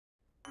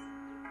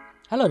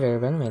Hello there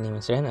everyone, my name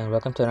is Ren and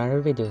welcome to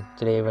another video.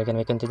 Today we're going to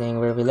be continuing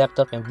where we left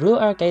off in Blue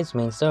Archive's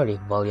main story,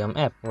 Volume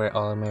F, where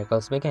all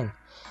miracles begin.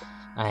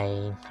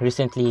 I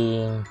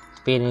recently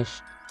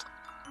finished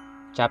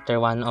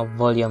Chapter 1 of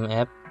Volume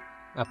F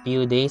a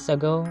few days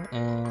ago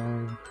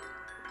and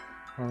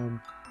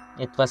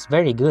it was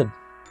very good.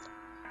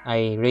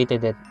 I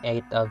rated it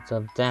 8 out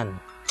of 10.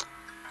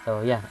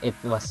 So yeah, it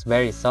was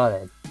very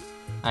solid.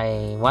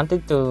 I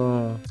wanted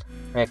to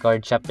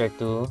record Chapter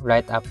 2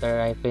 right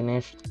after I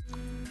finished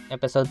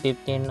episode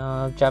 15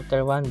 of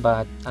chapter 1,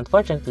 but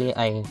unfortunately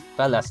I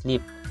fell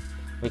asleep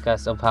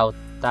because of how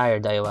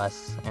tired I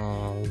was,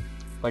 and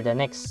for the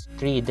next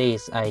 3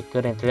 days I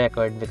couldn't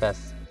record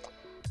because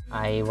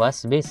I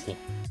was busy.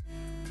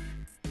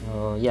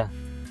 So yeah,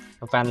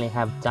 I finally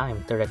have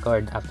time to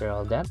record after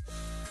all that.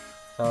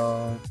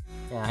 So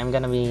yeah, I'm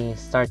gonna be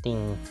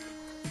starting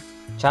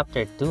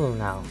chapter 2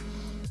 now.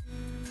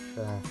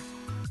 So,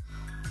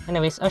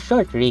 anyways, a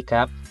short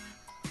recap.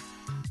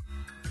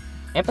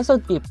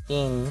 Episode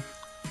 15,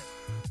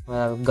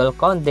 well,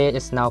 Golconde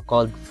is now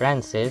called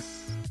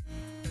Francis.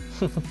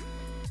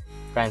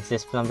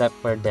 Francis from Left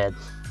 4 Dead.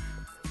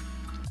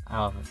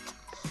 Oh,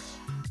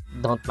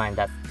 don't mind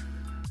that.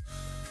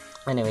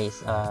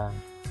 Anyways,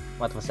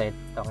 what was I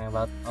talking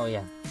about? Oh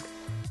yeah,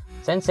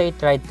 Sensei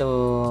tried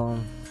to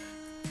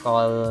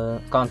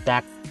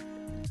contact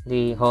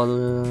the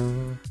whole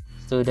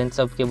students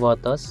of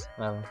Kibotos.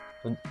 Well,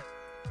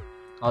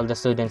 all the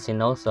students he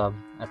knows of,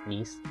 at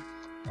least,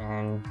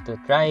 and to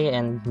try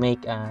and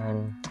make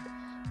an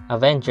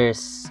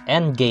Avengers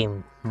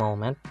Endgame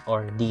moment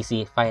or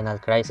DC Final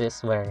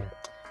Crisis where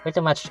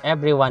pretty much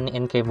everyone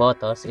in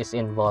Kibotos is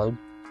involved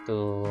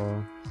to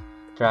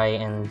try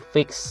and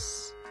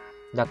fix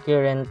the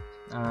current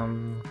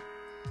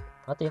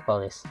what do you call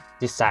this?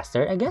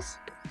 Disaster, I guess?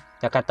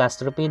 The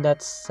catastrophe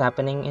that's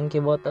happening in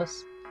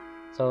Kibotos.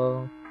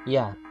 So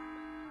yeah,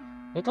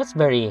 it was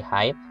very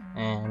hype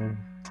and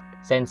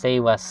Sensei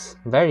was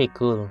very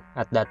cool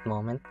at that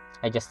moment.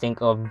 I just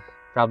think of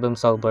Problem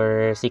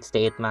Solver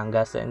 68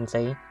 manga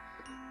Sensei.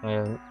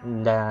 Well,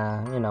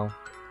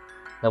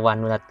 the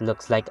one that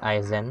looks like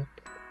Aizen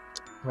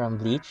from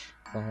Bleach.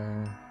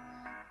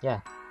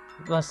 Yeah,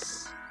 it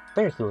was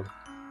very cool.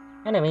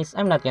 Anyways,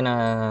 I'm not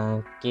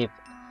gonna keep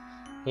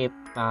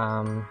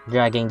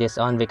dragging this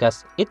on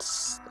because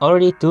it's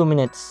already 2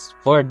 minutes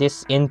for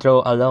this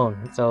intro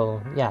alone. So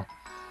yeah,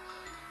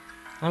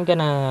 I'm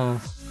gonna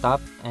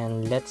stop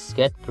and let's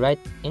get right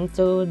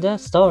into the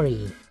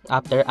story.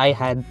 After I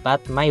had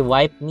pat my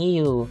wife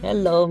Miyu.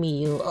 Hello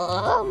Miyu.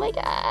 Oh my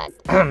god.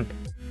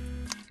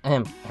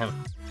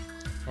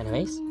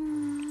 Anyways.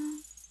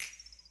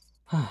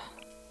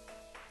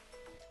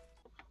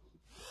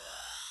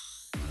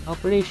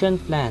 Operation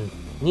Plan.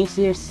 New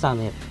Year's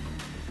Summit.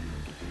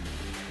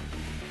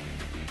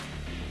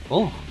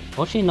 Oh,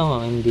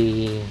 Hoshino in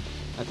the,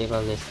 what do you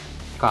call this,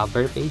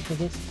 cover page, I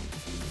guess.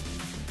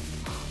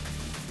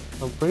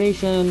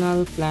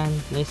 Operational Plan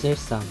New Year's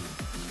Summit.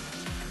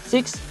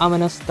 6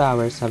 ominous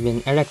towers have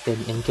been erected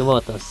in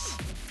Kibotos.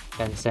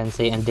 Can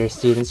Sensei and their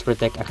students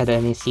protect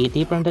Academy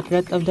City from the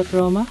threat of the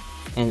Chroma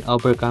and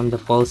overcome the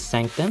false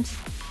sanctums?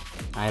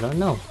 I don't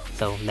know,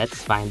 so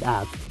let's find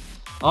out.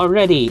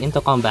 Already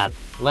into combat.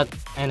 What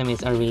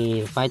enemies are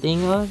we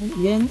fighting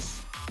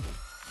against?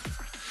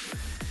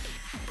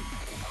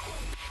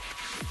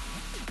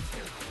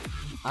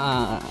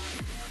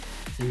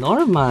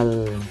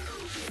 Normal.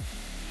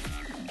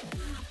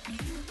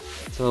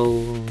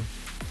 So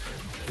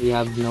they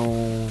have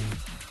no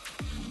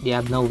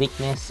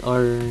weakness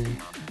or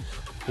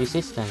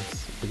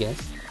resistance, I guess,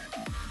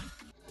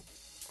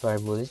 to our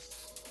bullets.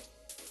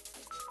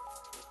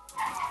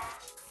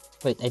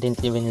 Wait, I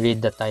didn't even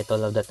read the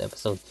title of that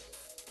episode.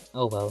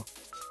 Oh well.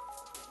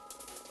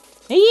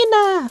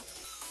 Hina!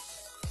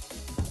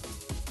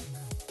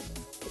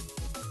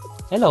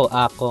 Hello,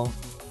 Ako.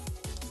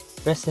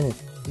 President,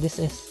 this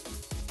is...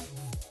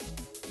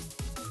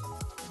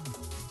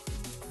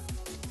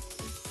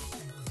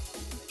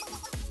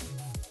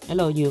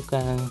 Hello, Yuka.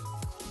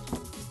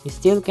 You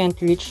still can't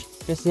reach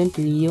President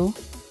Rio?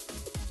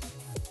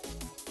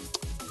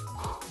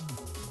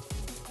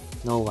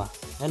 Noah.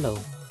 Hello.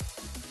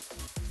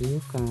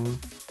 Yuka.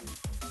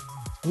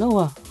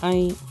 Noah,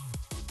 I...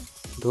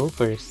 Go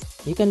first.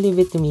 You can leave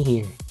it to me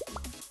here.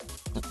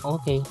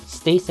 Okay,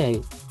 stay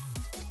safe.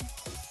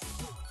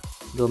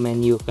 Go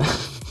man, Yuka.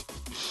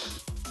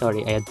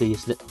 Sorry, I had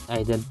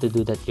to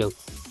do that joke.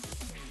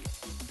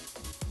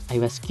 I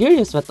was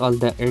curious what all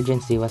the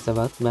urgency was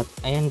about, but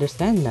I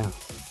understand now.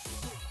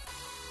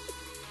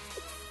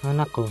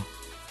 Hanako.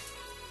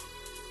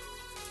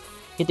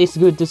 It is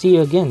good to see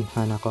you again,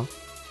 Hanako.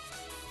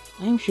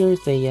 I'm sure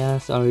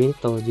Seiya's already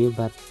told you,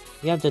 but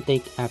we have to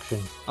take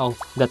action. Oh,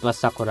 that was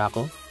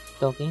Sakurako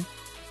talking?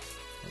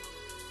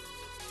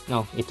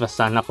 No, it was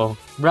Sanako.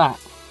 Bruh,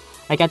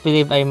 I can't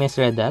believe I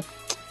misread that.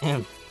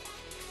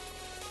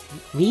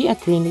 We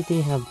at Trinity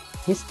have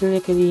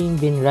historically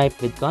been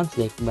ripe with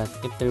conflict, but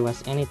if there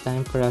was any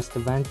time for us to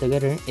band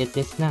together, it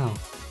is now.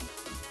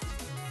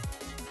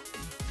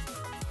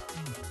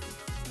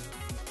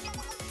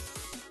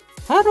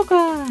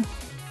 Haruka!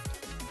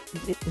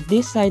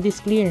 This side is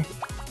clear.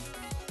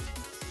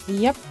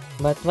 Yep,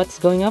 but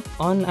what's going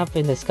on up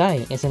in the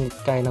sky? Isn't it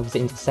kind of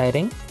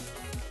exciting?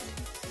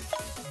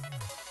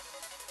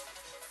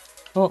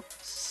 Oh,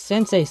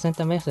 Sensei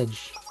sent a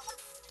message.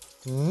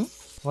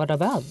 What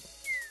about?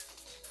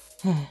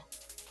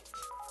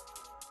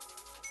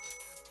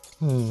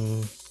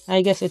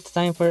 I guess it's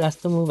time for us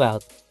to move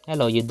out.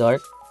 Hello, you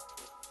dork.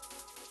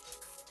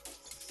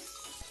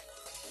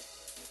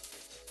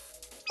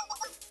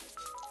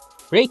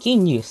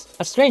 Breaking news!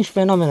 A strange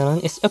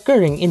phenomenon is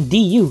occurring in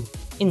DU.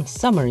 In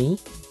summary,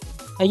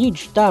 a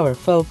huge tower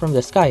fell from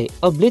the sky,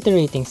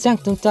 obliterating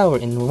Sanctum Tower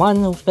in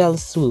one fell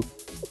swoop.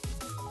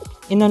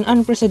 In an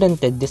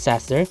unprecedented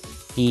disaster,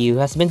 DU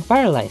has been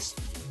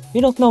paralyzed. We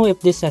don't know if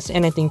this has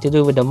anything to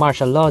do with the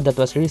martial law that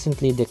was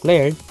recently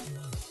declared.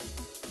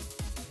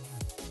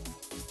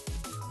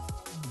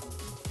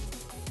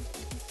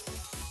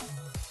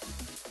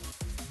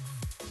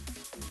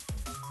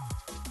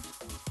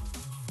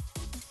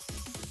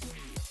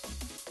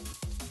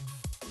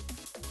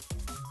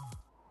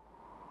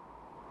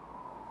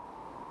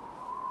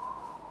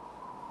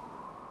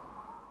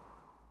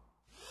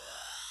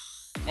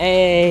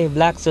 Hey,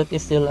 Black Suit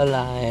is still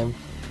alive.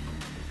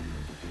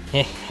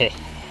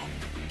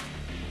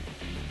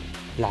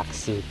 Black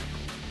Suit.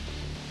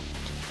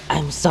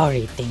 I'm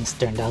sorry things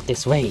turned out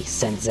this way,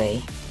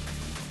 Sensei.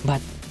 But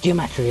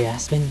Geometria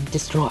has been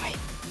destroyed.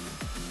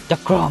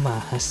 The Chroma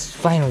has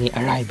finally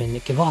arrived in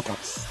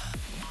Kivotos.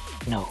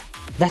 No,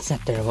 that's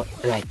not the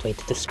right way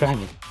to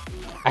describe it.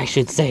 I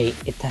should say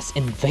it has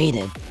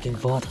invaded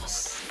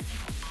Kivotos.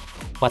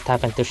 What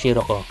happened to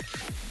Shiroko?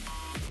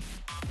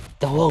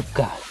 The Wolf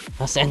God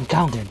has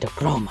encountered the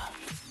Chroma.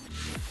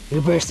 He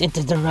burst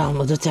into the realm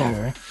of the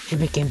terror. She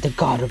became the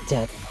god of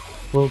death,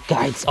 who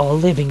guides all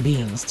living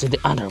beings to the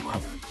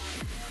underworld.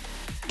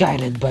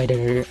 Guided by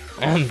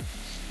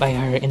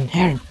her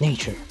inherent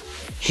nature,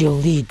 she'll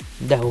lead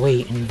the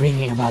way in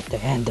bringing about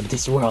the end of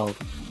this world.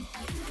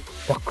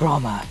 The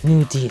Chroma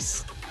knew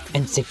this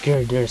and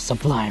secured their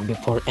sublime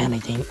before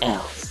anything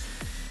else.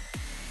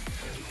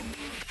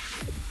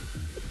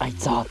 I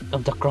thought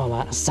of the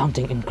Chroma as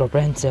something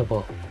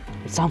incomprehensible,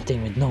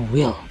 something with no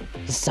will,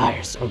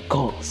 desires, or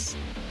goals.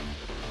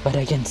 But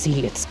I can see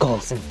its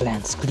goals and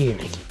plans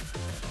clearly.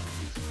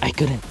 I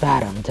couldn't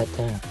fathom that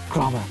the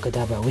Chroma could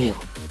have a will,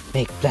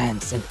 make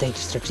plans, and take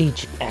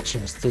strategic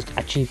actions to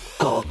achieve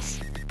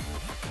goals.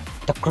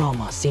 The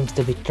Chroma seems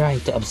to be trying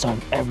to absorb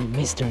every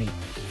mystery,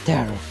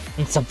 terror,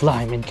 and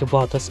sublime in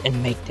Kivotos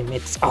and make them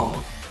its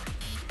own.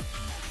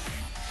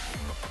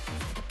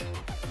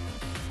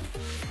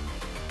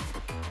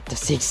 The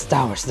 6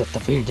 towers that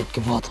appeared in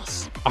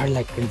Kivotos are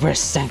like reverse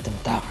Sanctum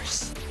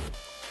towers.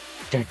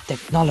 Their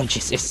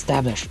technologies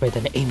established by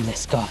the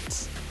aimless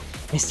gods,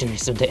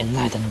 mysteries of the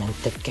enlightenment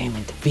that came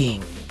into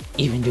being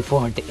even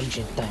before the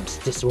ancient times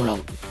of this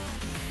world.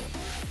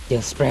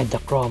 They'll spread the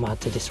Chroma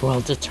to this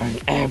world to turn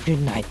every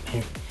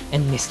nightmare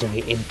and mystery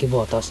in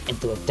Kivotos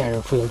into a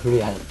terror-filled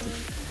reality.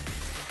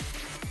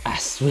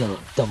 As will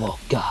the Wolf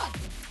God.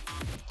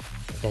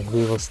 Then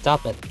we will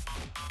stop it.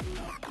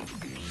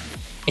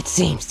 It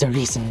seems the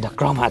reason the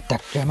Chroma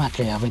attacked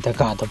Geometria with the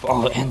god of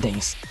all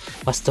endings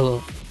was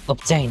to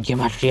obtain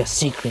Geometria's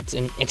secrets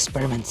and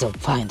experimental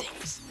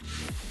findings.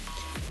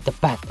 The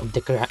path of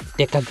the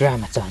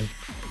Decagrammaton,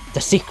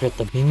 the secret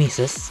of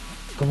Mimesis,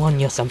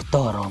 Comunio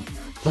Sanctorum,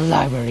 the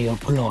library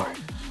of lore,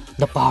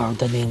 the power of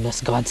the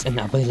nameless gods and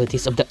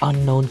abilities of the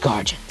unknown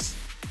guardians.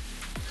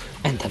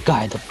 And the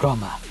Guide of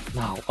Chroma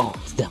now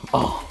owns them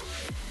all.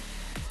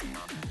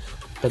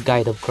 The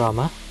Guide of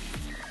Chroma?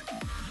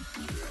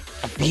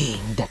 A being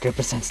that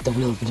represents the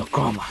will of the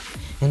Chroma,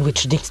 and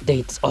which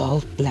dictates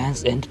all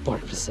plans and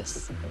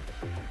purposes.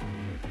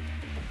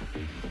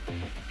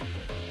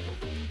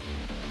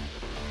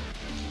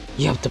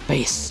 You have to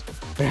face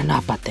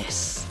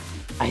Pranapates.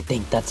 I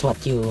think that's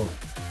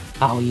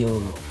how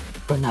you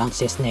pronounce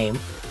his name.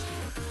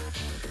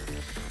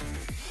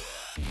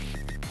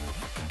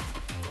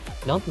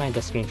 Don't mind the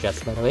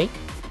screenshots, by the way.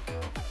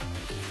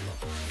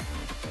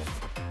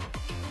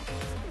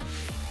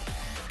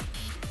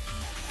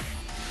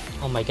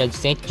 Oh my god,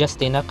 Saint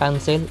Justina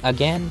cancel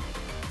again?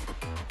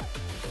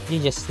 You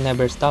just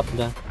never stop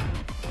the...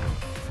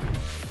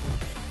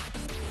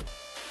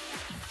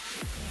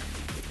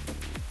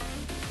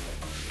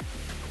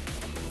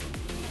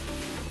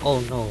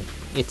 Oh no,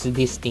 it's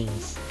these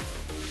things.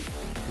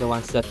 The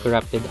ones that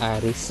corrupted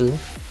Arisu.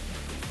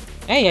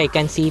 Hey, I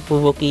can see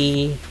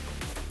Fubuki.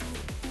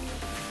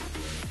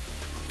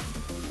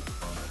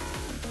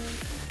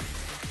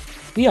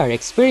 We are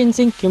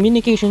experiencing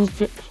communication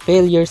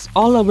failures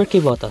all over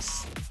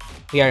Kivotos.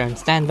 We are on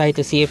standby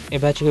to see if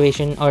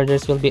evacuation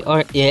orders will be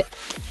oh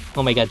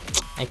my god,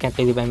 I can't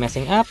believe I'm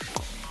messing up.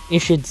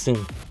 Issued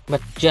soon.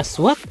 But just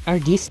what are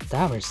these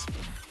towers?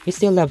 We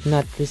still have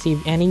not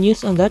received any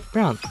news on that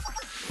front.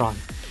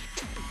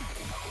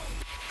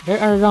 There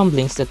are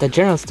rumblings that the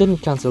General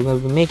Student Council will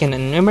be making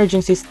an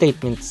emergency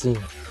statement soon.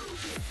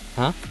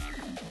 Huh?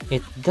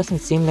 It doesn't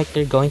seem like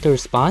they're going to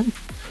respond?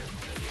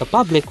 The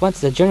public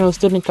wants the General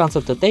Student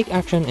Council to take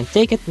action and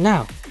take it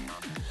now.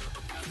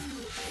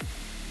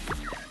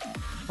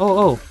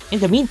 Oh, in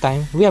the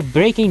meantime, we have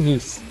breaking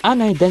news.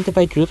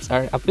 Unidentified groups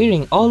are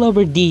appearing all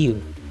over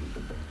DU.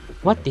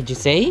 What did you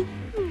say?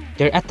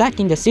 They're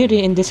attacking the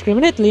city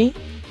indiscriminately.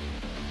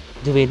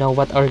 Do we know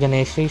what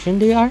organization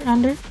they are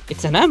under?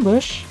 It's an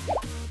ambush.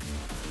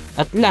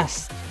 At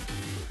last,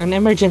 an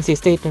emergency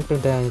statement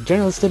from the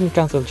General Student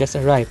Council just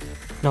arrived.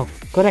 No,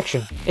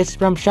 correction, it's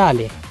from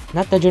Shale,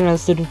 not the General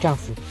Student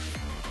Council.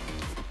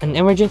 An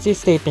emergency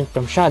statement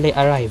from Shale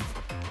arrived.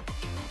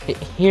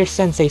 Here's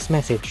Sensei's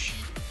message.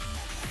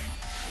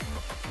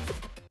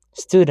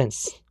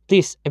 Students,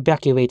 please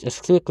evacuate as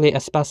quickly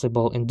as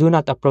possible and do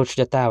not approach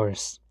the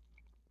towers.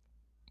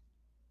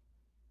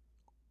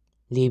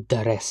 Leave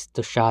the rest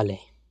to Shale.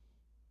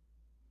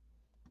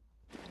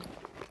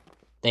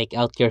 Take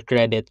out your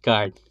credit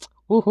card.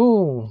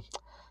 Woohoo!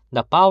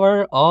 The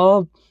power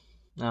of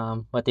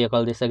what do you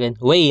call this again?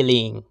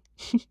 Whaling.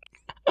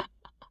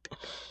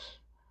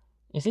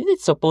 Isn't it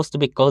supposed to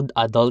be called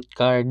adult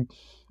card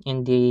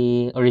in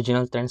the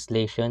original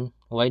translation?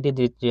 Why did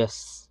it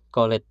just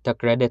call it the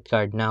credit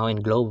card now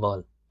in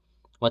global?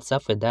 What's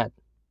up with that?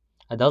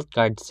 Adult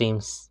card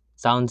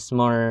sounds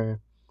more,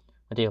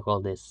 what do you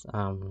call this?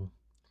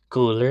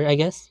 Cooler, I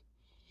guess.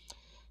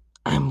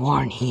 I'm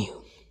warning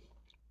you.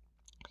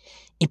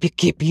 If you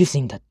keep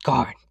using that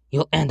card,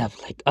 you'll end up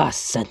like us,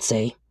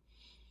 Sensei.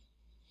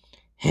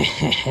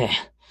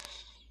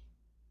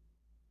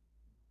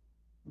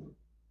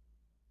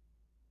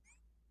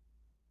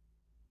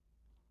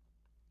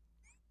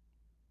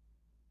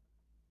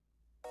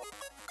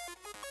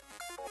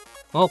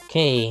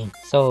 Okay,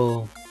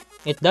 so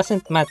it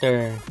doesn't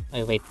matter.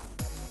 Oh, wait.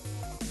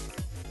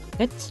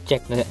 Let's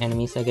check the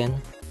enemies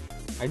again.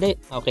 Are they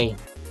okay?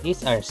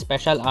 These are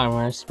special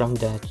armors from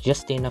the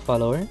Justina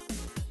follower.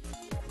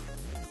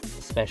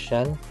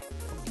 Special.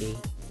 Okay.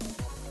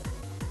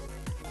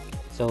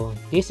 So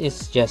this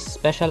is just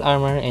special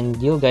armor and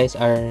you guys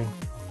are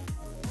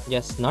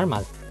just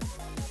normal.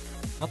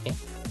 Okay.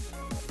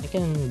 I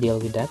can deal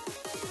with that.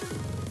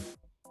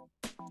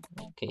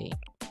 Okay.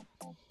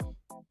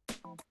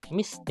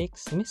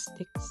 Mystics.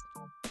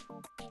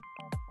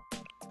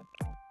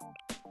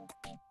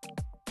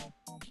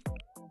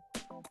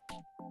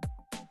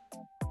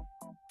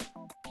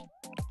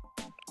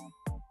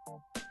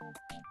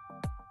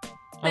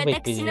 Oh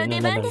wait, no.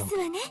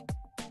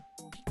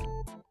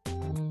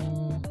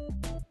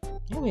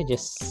 We're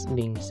just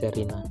being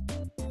Serena.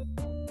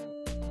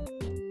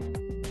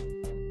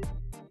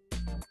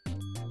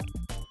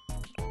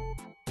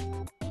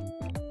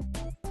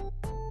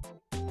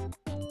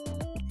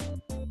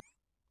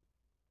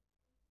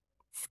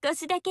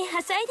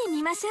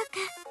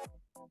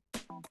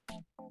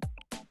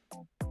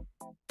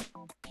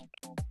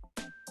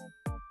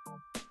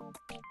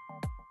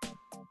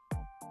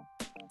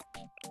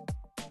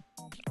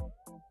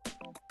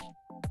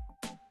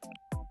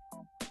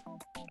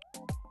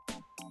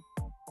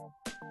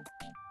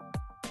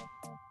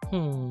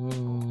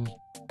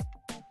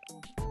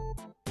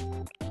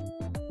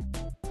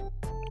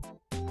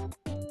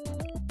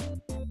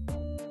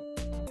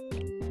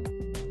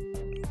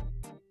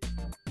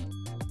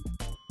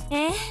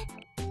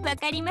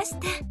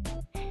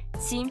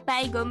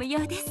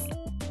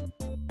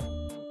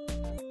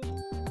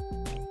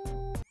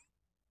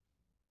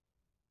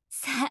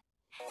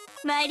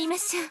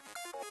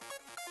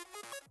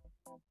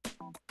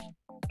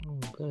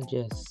 For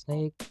just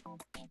sake.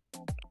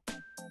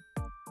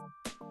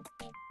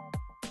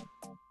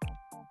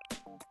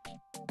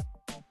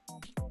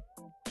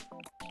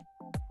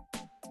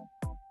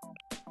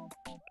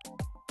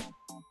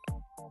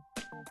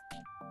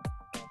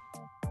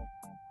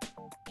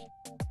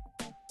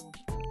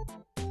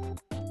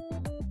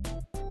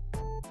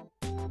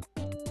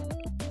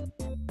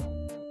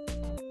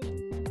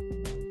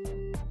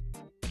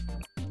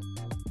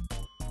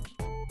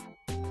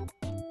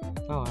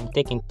 Oh, I'm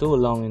taking too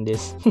long in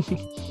this.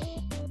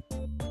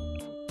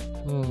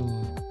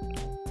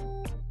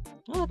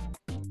 What?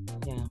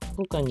 Yeah,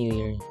 Fuka New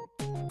Year.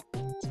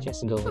 Let's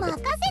just go with it.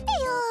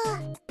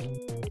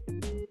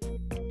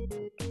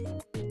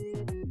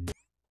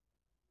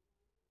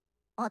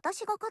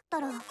 私が勝った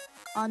ら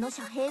あの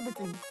遮蔽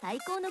物に最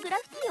高のグラ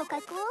フィティを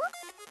描こう。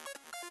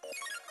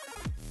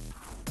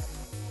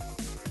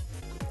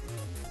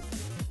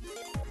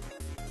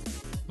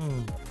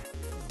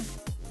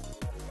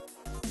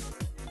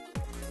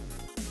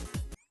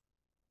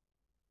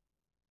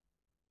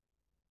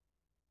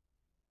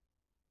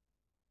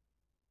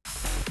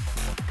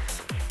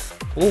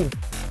Oh,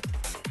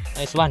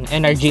 nice one.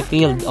 Energy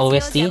field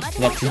OST.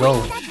 Let's go.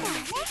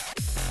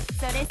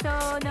 それ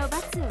相応の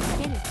罰を受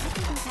ける覚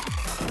悟が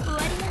終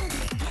わりなので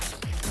すね。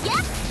やっ。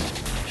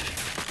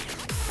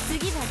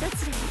次はど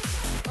ちらへ？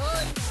おい、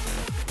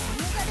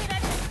逃れら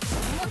れると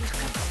思ったか。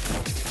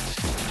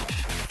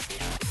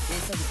急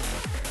ぐぞ。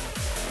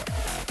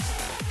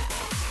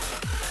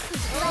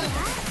どうだ？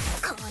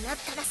こうなっ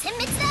たら殲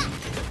滅だ。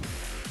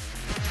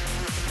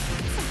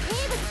遮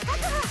蔽物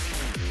確保。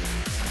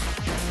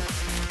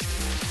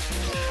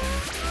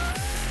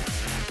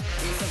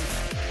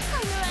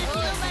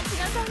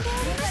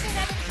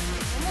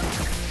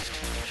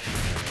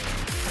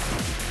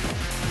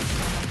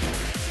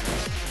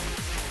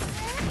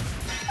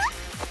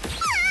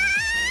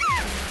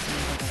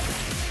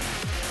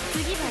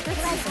次はどち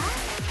らか。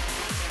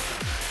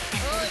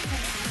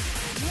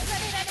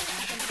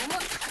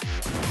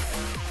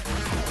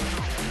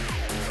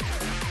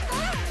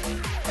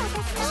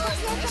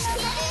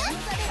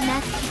な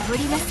ってお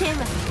りません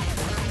わ。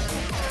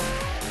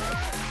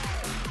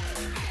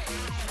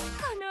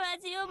この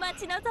味を待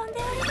ち望んで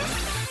おりました。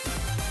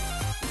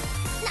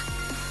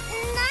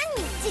何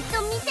じっ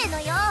と見ての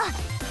よ。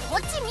こ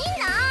っち見ん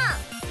な。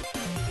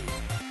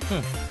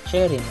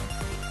Cherry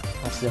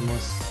has the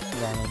most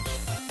damage.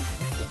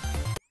 Okay.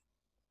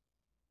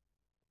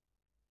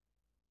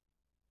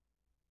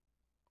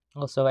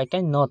 Also, I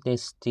can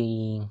notice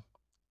the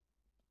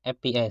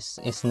FPS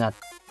is not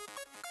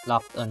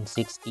locked on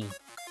 60.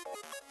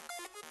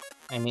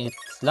 I mean,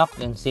 it's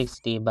locked on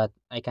 60, but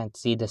I can't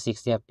see the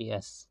 60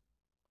 FPS.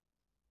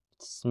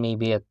 It's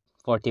maybe at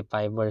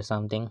 45 or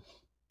something.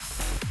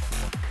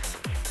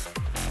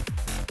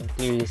 You can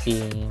clearly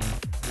see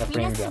the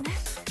frame drop.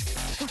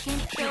 ご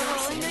検討を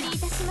お祈りい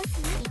たします。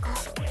行こう。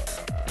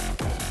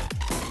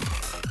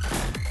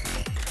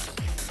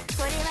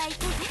これはい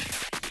かが。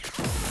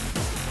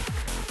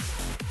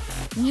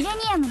ミレニ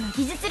アムの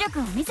技術力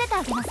を見せて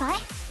あげなさい。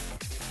こ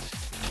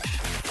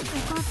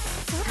こち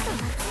ょっと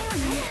熱い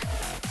よね。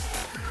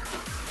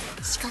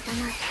仕方な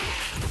い。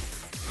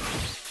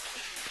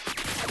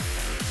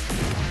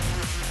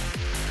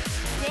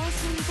前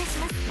進いたし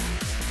ます。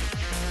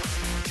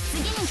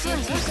次に集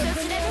中してこ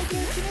ちらで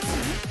すよ。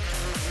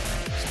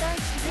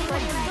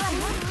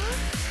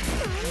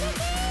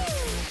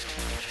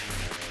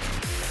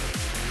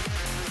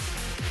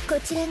こ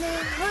ちらが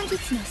本日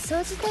の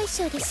掃除対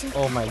象でしょ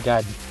う。 Oh my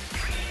god.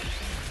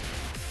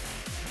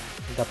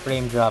 The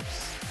frame drops.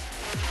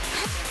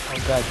 Oh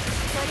god.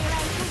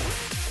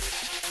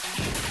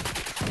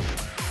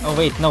 Oh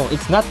wait, no,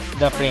 it's not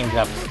the frame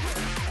drops.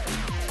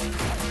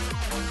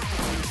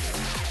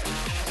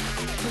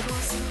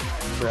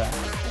 Bruh.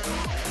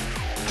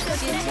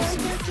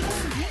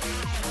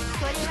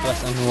 It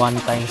was on 1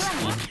 times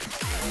speed.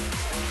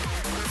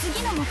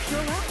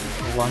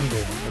 No wonder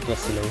it was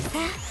slow.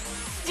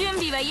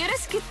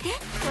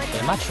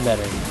 Okay, much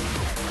better.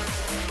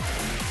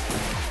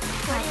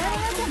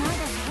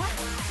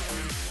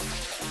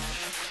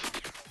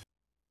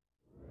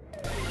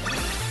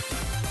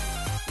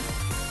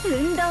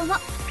 運動も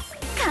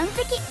完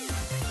璧。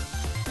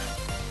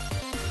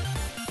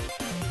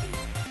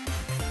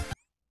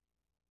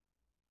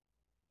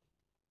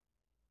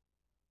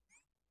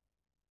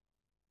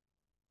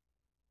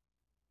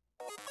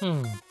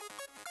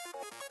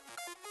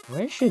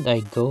Where should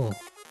I go?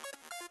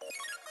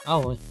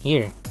 Oh,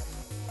 here.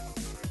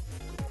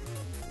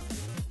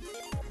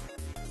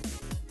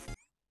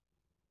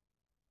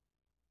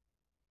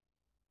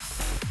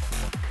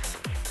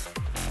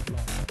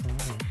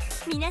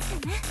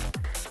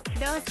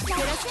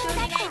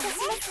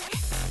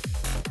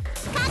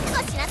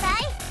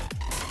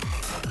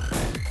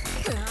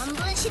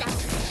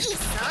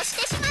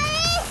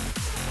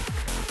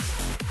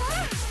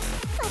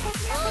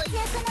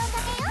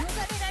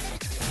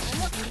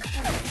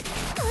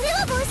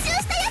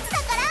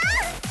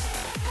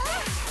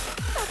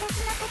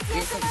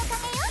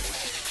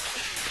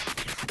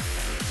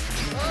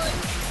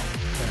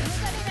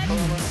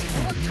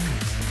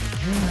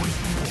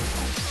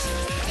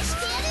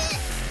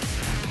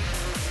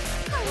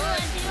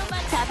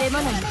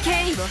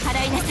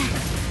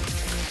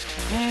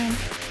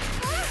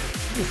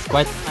 It's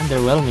quite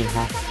underwhelming,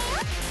 huh?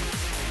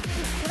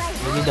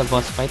 Maybe the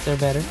boss fights are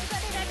better?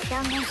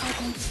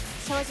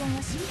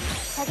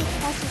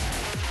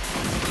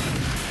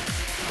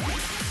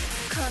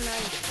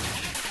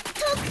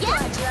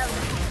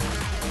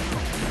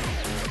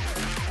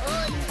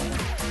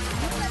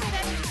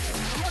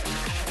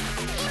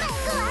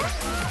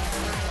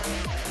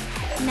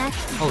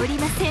 Oh.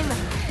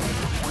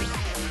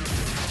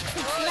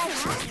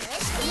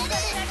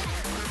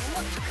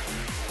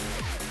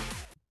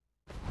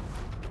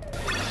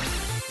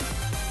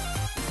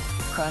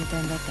 簡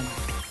単だったな。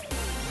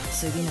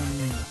次の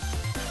任務。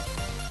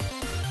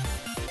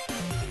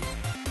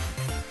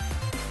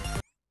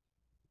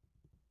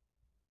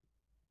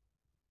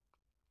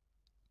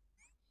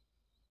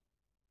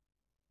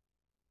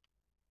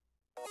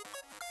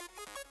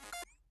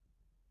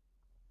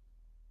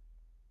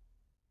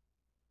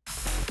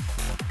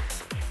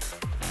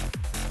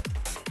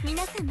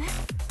皆様、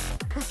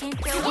ご検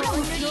討をお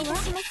祈りいた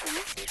します。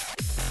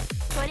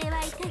これ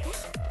はいかが。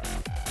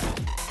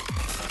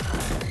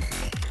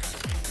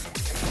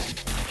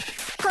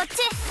こっち。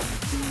あ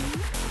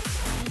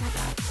りがと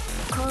う。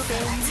神戸を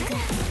継ぐ。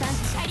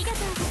ありがと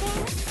うござい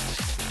ます。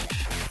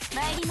参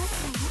ります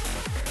わよ。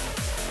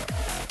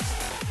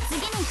次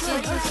に集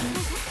中し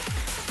ます。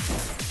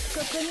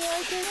ここに置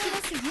いておき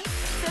ますね。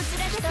そち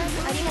らです。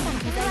ありがとう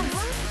ございま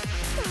す。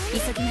急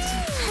ぎましょ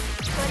う。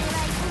これは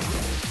いか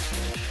が。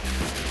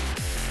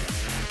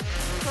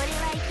これ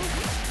はいかが。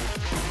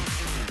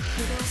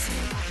移動する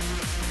わ。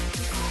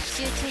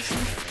集中しま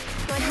す。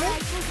これはい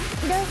か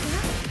が。どうぞ。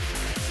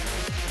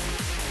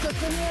ここ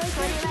に置いて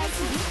おきます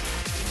ね。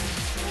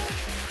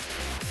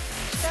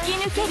突き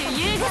抜ける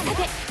優雅さで。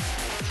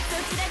そ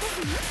ちちらで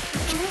すね。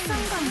計算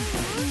が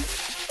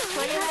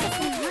これはです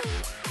ね。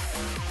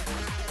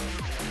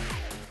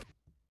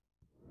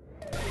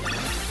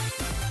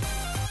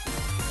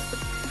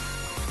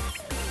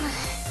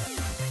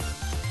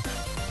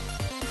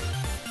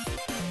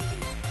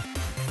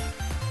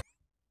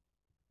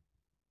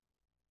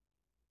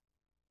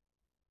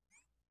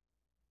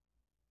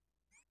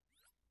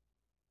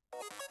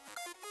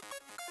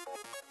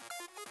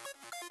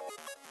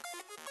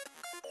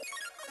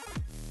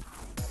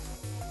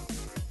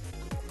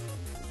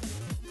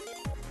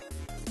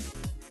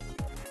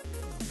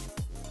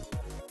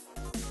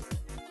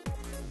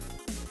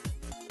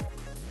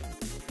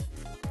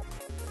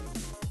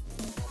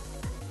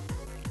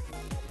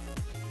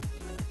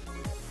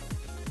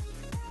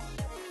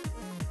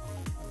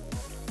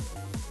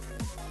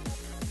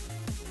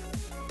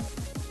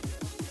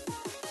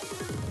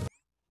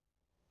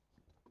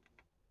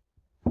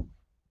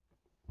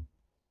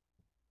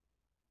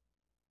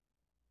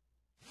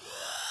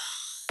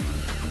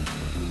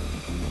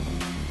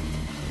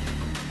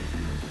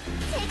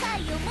世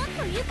界をもっ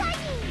と愉快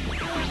に。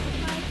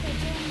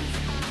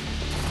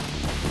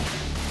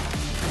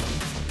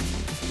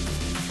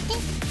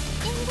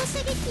援護射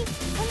撃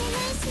お願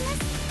いします。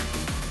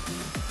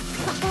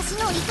私の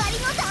怒り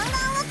の弾丸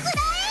をくら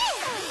え。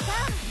さ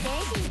あ前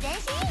進前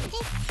進。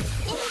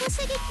援護射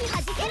撃弾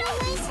けろ。お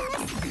願いしま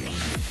す。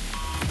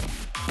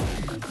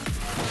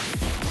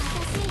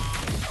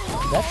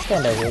 That's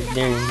kinda weird.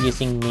 They're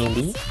using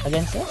melee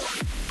against us?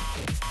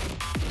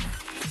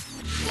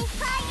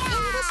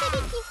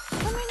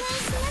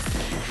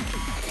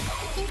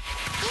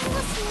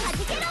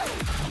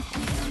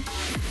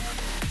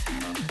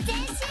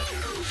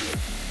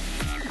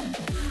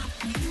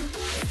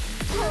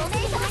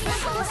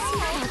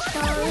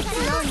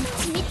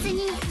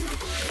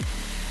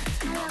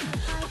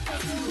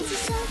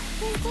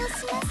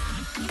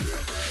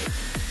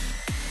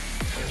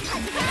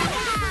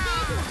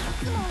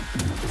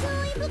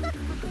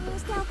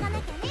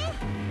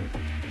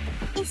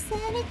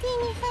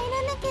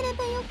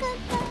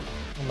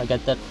 Oh my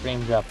god, that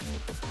frame drop.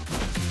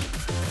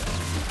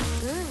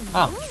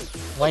 Ah,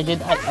 why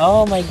did I?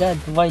 Oh my god,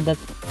 why that?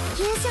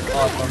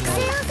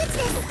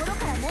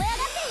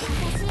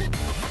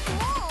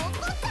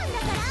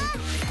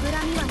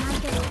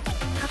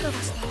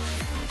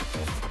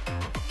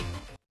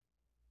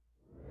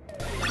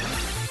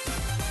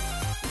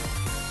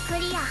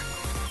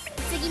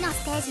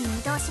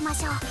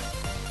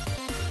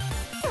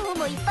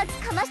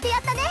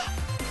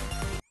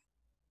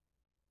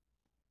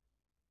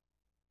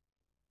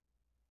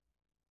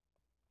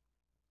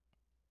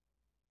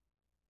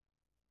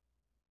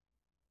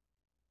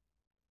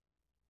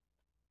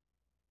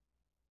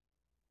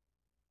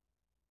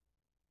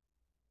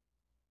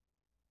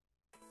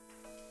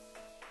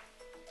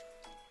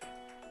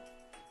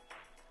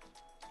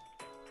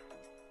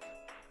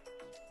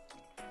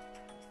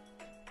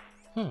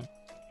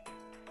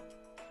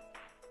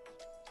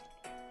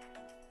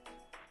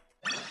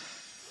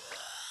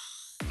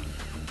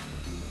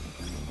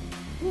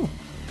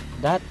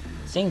 That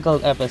single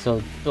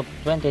episode took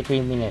 23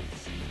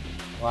 minutes.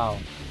 Wow.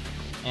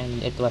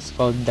 And it was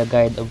called The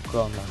Guide of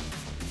Chroma.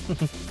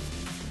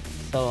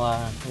 So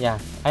yeah,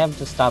 I have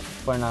to stop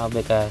for now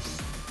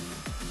because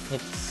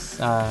it's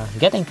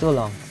getting too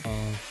long.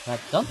 But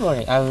don't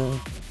worry, I'll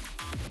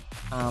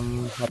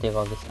what do you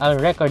call this? I'll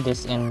record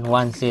this in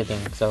one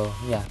sitting. So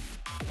yeah.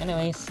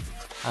 Anyways,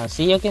 I'll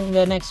see you in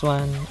the next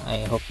one. I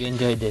hope you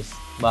enjoyed this.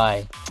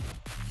 Bye.